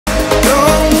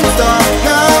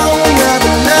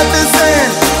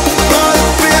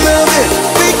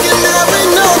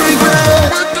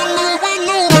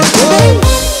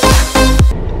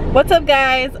What's up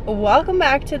guys, welcome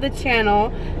back to the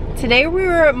channel. Today we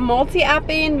were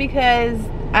multi-apping because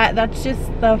that's just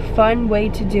the fun way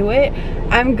to do it.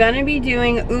 I'm gonna be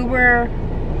doing Uber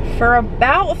for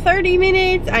about 30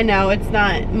 minutes. I know it's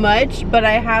not much, but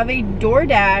I have a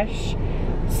DoorDash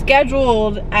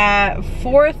scheduled at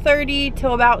 4:30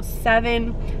 till about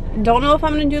 7. Don't know if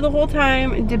I'm gonna do the whole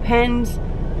time. It depends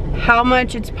how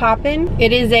much it's popping.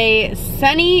 It is a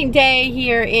sunny day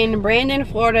here in Brandon,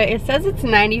 Florida. It says it's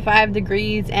 95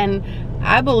 degrees and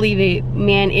I believe it,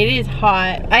 man, it is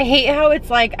hot. I hate how it's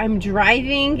like I'm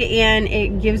driving and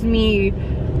it gives me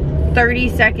 30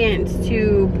 seconds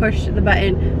to push the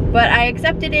button, but I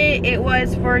accepted it. It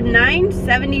was for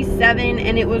 $9.77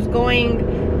 and it was going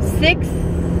 6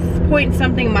 point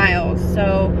something miles,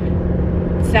 so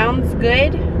sounds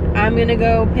good. I'm gonna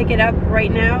go pick it up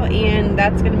right now and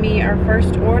that's gonna be our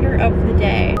first order of the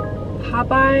day.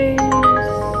 Popeyes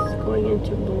going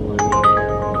into Bologna.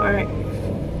 Alright,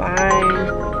 fine.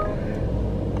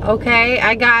 Okay,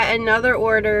 I got another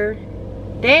order.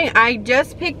 Dang, I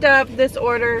just picked up this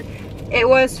order. It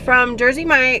was from Jersey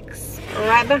Mike's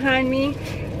right behind me,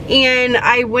 and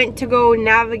I went to go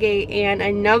navigate and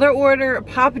another order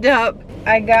popped up.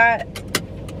 I got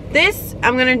this.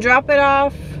 I'm gonna drop it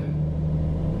off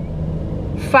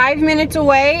 5 minutes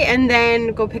away and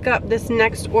then go pick up this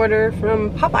next order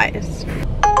from Popeyes.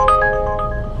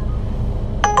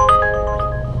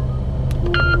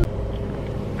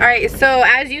 Alright, so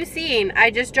as you've seen,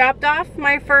 I just dropped off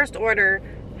my first order,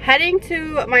 heading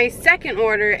to my second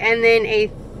order, and then a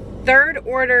third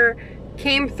order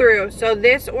came through. So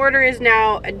this order is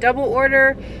now a double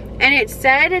order, and it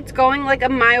said it's going like a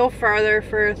mile farther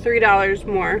for $3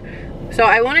 more. So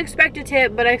I won't expect a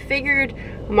tip, but I figured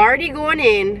I'm already going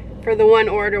in for the one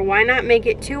order. Why not make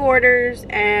it 2 orders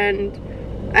and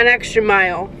an extra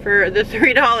mile for the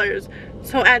 $3?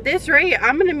 So at this rate,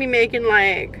 I'm gonna be making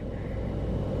like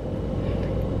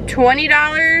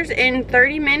 $20 in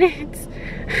 30 minutes.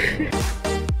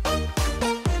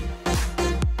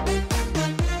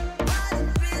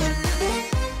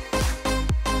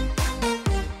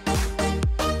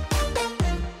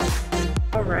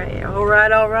 All right.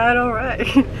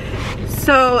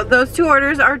 So those 2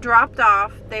 orders are dropped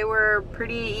off. They were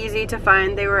pretty easy to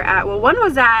find. They were at, well, one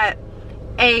was at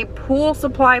a pool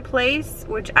supply place,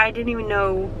 which I didn't even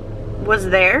know was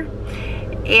there.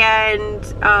 And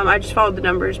I just followed the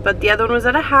numbers. But the other one was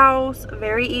at a house,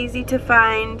 very easy to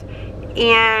find.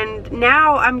 And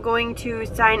now I'm going to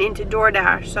sign into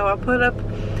DoorDash. So I'll put up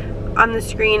on the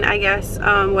screen, I guess,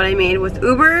 what I made with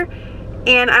Uber.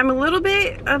 And I'm a little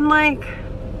bit, I'm like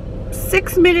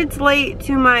 6 minutes late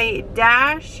to my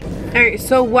dash. Alright,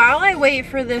 so while I wait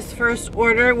for this first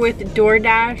order with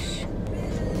DoorDash,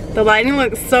 the lighting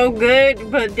looks so good,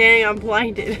 but dang, I'm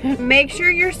blinded. Make sure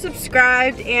you're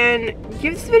subscribed and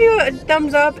give this video a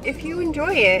thumbs up if you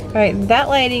enjoy it. Alright, that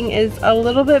lighting is a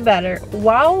little bit better.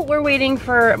 While we're waiting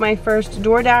for my first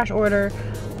DoorDash order,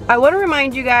 I want to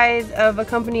remind you guys of a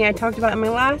company I talked about in my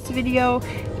last video.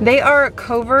 They are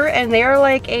Cover, and they are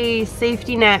like a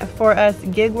safety net for us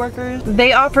gig workers.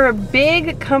 They offer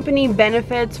big company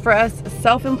benefits for us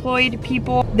self-employed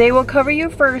people. They will cover you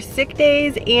for sick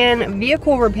days and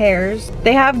vehicle repairs.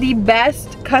 They have the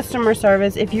best customer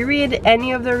service. If you read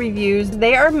any of their reviews,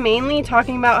 they are mainly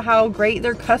talking about how great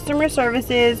their customer service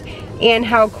is and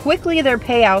how quickly their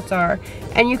payouts are.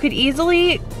 And you could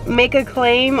easily make a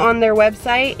claim on their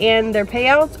website, and their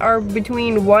payouts are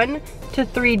between 1 to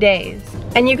 3 days.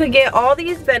 And you could get all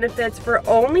these benefits for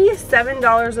only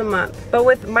 $7 a month. But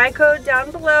with my code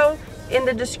down below in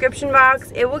the description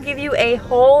box, it will give you a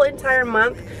whole entire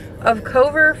month of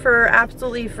Cover for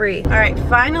absolutely free. Alright,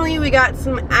 finally we got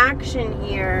some action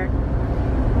here.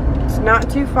 It's not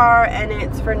too far and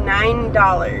it's for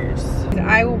 $9.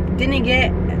 I didn't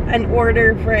get an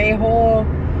order for a whole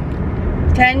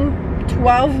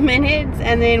 10-12 minutes,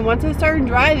 and then once I started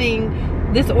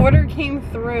driving, this order came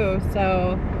through.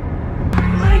 So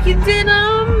like you did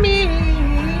on me.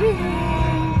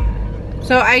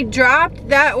 So I dropped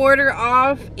that order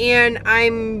off and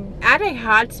I'm at a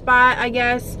hotspot, I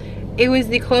guess. It was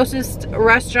the closest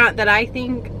restaurant that I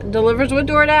think delivers with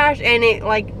DoorDash, and it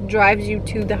like drives you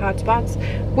to the hotspots,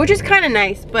 which is kind of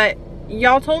nice. But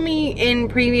y'all told me in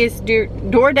previous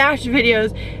DoorDash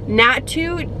videos not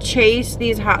to chase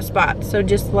these hot spots, so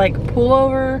just like pull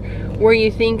over where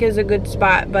you think is a good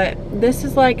spot. But this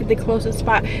is like the closest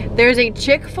spot. There's a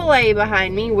Chick-fil-A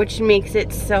behind me, which makes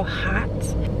it so hot.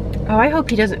 Oh, I hope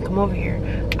he doesn't come over here.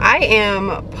 I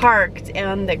am parked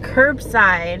on the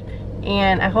curbside,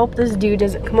 and I hope this dude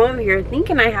doesn't come over here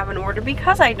thinking I have an order,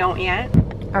 because I don't yet.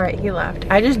 All right, he left.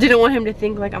 I just didn't want him to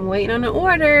think like I'm waiting on an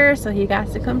order, so he got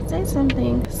to come say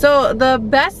something. So the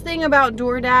best thing about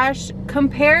DoorDash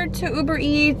compared to Uber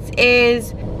Eats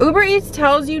is Uber Eats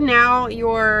tells you now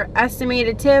your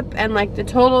estimated tip and like the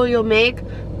total you'll make,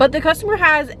 but the customer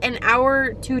has an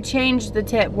hour to change the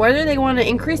tip, whether they want to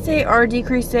increase it or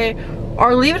decrease it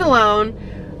or leave it alone.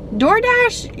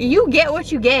 DoorDash, you get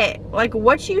what you get. Like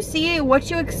what you see, what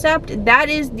you accept, that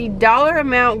is the dollar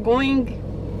amount going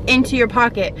into your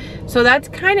pocket. So that's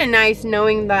kind of nice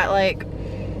knowing that like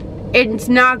it's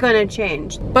not gonna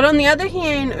change. But on the other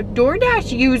hand,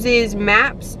 DoorDash uses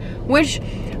maps, which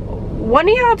one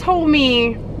of y'all told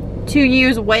me to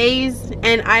use Waze,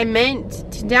 and I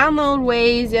meant to download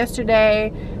Waze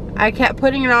yesterday. I kept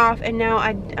putting it off, and now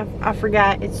I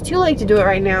forgot. It's too late to do it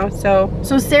right now. So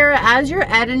Sarah, as you're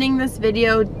editing this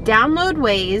video, download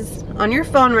Waze on your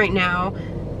phone right now,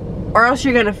 or else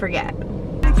you're gonna forget.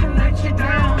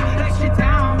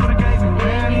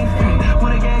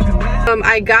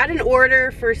 I got an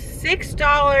order for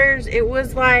 $6. It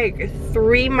was like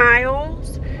 3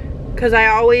 miles, because I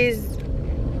always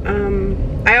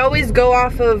go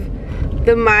off of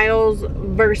the miles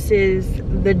versus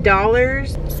the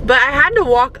dollars. But I had to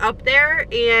walk up there,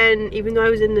 and even though I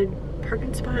was in the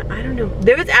parking spot, I don't know,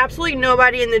 there was absolutely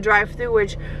nobody in the drive-thru,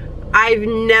 which I've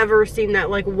never seen that.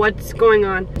 Like, what's going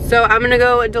on? So I'm gonna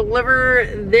go deliver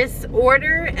this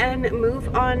order and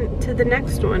move on to the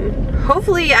next one.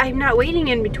 Hopefully I'm not waiting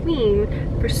in between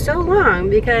for so long,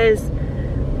 because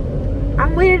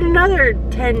I've waited another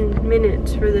 10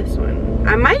 minutes for this one.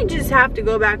 I might just have to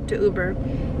go back to Uber.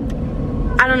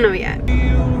 I don't know yet.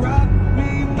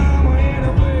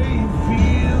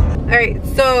 Alright,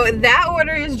 so that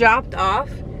order is dropped off.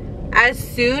 As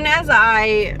soon as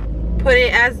I put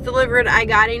it as delivered, I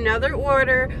got another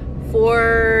order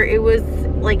for, it was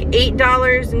like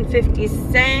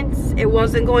 $8.50. It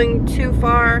wasn't going too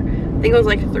far. I think it was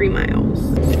like 3 miles.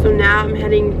 So now I'm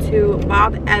heading to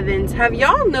Bob Evans. Have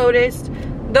y'all noticed,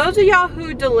 those of y'all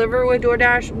who deliver with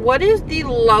DoorDash, what is the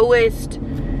lowest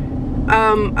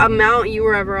amount you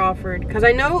were ever offered? Because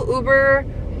I know Uber,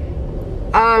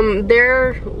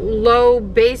 their low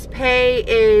base pay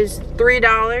is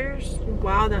 $3.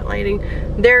 Wow, that lighting.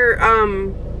 Their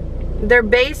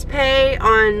base pay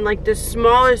on like the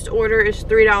smallest order is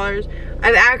 $3.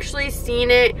 I've actually seen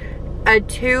it a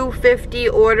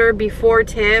 $2.50 order before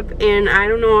tip, and I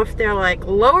don't know if they're like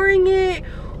lowering it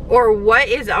or what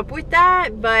is up with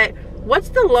that. But what's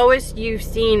the lowest you've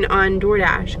seen on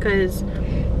DoorDash? Because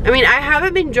I mean, I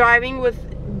haven't been driving with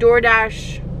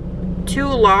DoorDash too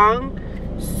long,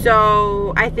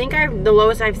 so I think the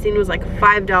lowest I've seen was like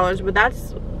 $5, but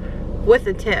that's with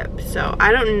a tip, so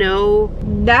I don't know.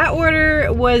 That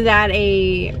order was at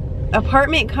a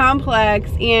apartment complex,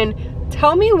 and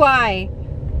tell me why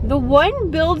the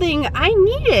one building I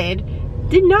needed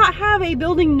did not have a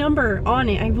building number on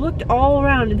it. I've looked all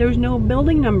around, there was no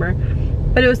building number,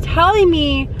 but it was telling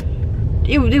me,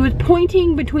 it was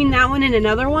pointing between that one and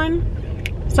another one.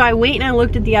 So I went and I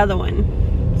looked at the other one,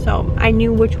 so I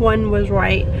knew which one was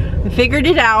right. I figured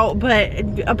it out.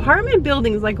 But apartment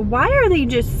buildings, like, why are they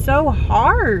just so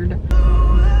hard?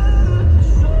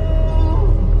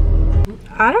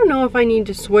 I don't know if I need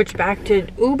to switch back to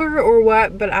Uber or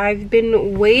what, but I've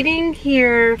been waiting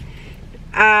here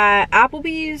at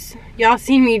Applebee's. Y'all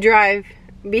seen me drive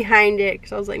behind it,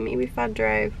 because I was like, maybe if I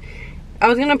drive. I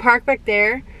was gonna park back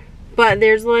there, but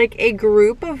there's like a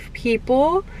group of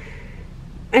people,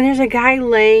 and there's a guy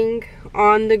laying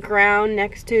on the ground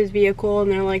next to his vehicle, and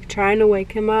they're like trying to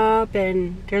wake him up,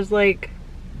 and there's like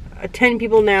 10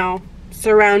 people now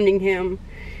surrounding him.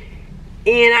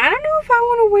 And I don't know if I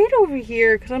want to wait over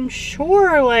here, because I'm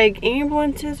sure like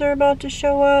ambulances are about to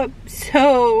show up.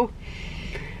 So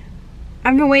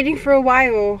I've been waiting for a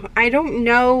while. I don't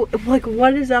know, like,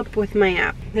 what is up with my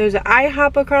app. There's an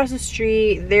IHOP across the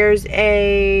street. There's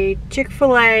a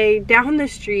Chick-fil-A down the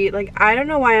street. Like, I don't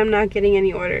know why I'm not getting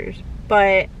any orders,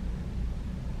 but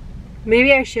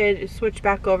maybe I should switch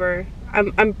back over.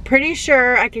 I'm pretty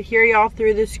sure I could hear y'all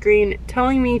through the screen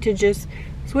telling me to just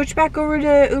switch back over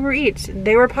to Uber Eats.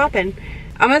 They were popping.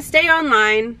 I'm gonna stay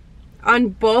online on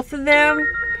both of them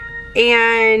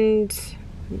and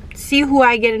see who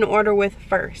I get an order with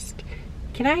first.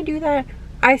 Can I do that?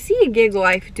 I see a Gig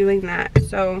Life doing that,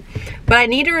 so, but I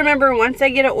need to remember, once I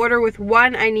get an order with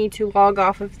one, I need to log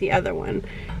off of the other one.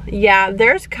 Yeah,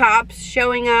 there's cops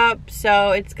showing up,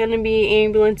 so it's gonna be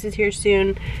ambulances here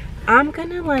soon. I'm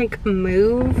gonna like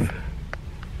move.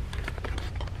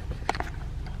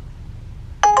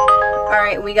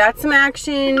 Alright, we got some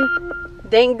action.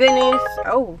 Thank goodness.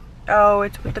 Oh,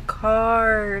 it's with the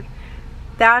card.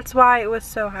 That's why it was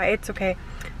so high. It's okay.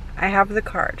 I have the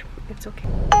card. It's okay.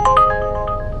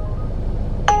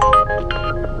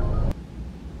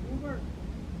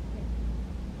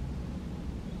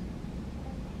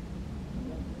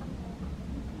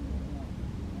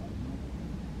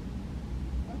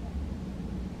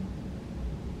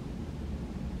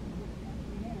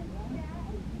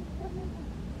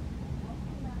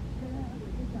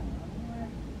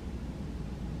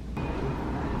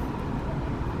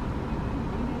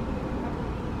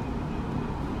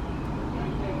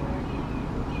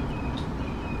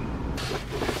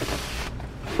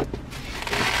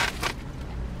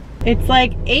 It's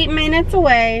like 8 minutes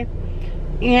away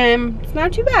and it's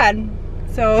not too bad.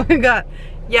 So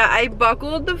I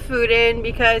buckled the food in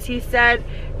because he said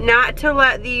not to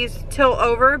let these tilt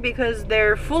over because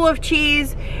they're full of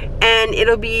cheese and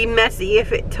it'll be messy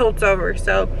if it tilts over.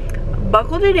 So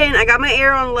buckled it in. I got my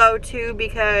air on low too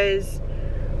because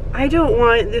I don't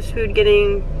want this food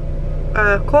getting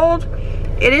cold.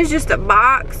 It is just a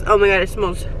box. Oh my god, it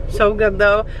smells so good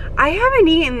though. I haven't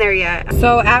eaten there yet.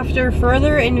 So after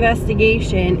further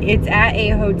investigation, it's at a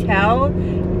hotel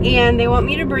and they want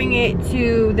me to bring it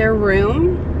to their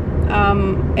room.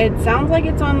 It sounds like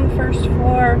it's on the first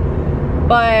floor,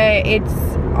 but it's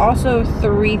also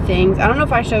 3 things. I don't know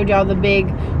if I showed y'all the big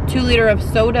 2-liter of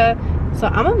soda. So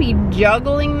I'm gonna be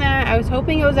juggling that. I was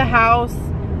hoping it was a house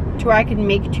to where I could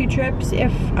make 2 trips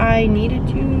if I needed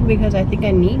to, because I think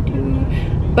I need to.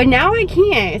 But now I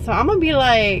can't, so I'm gonna be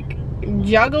like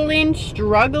juggling,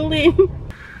 struggling.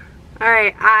 All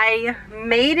right, I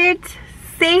made it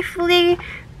safely.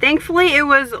 Thankfully, it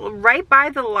was right by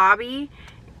the lobby,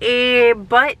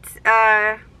 but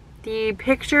the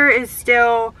picture is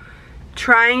still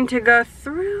trying to go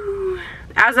through.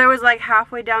 As I was like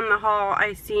halfway down the hall,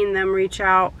 I seen them reach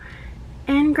out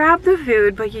and grab the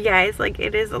food, but you guys, like,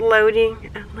 it is loading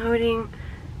and loading.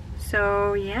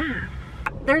 So yeah.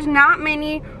 There's not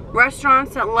many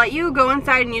restaurants that let you go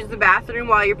inside and use the bathroom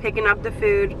while you're picking up the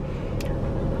food.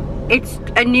 It's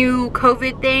a new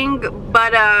COVID thing,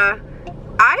 but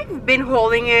I've been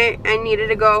holding it and needed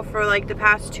to go for like the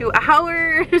past 2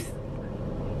 hours.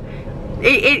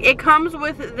 It comes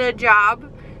with the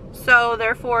job, so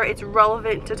therefore it's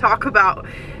relevant to talk about.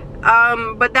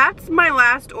 But that's my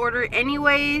last order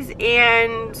anyways,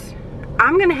 and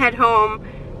I'm gonna head home,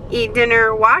 eat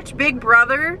dinner, watch Big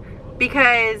Brother,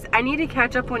 because I need to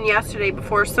catch up on yesterday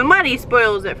before somebody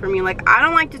spoils it for me. Like, I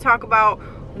don't like to talk about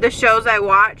the shows I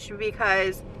watch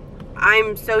because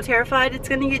I'm so terrified it's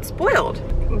gonna get spoiled.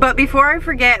 But before I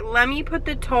forget, let me put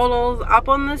the totals up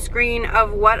on the screen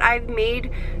of what I've made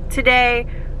today.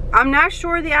 I'm not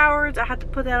sure the hours. I have to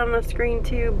put that on the screen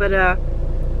too, but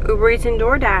Uber Eats and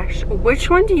DoorDash, which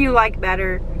one do you like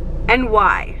better and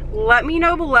why? Let me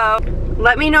know below.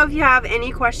 Let me know if you have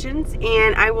any questions,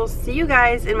 and I will see you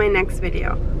guys in my next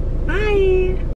video. Bye!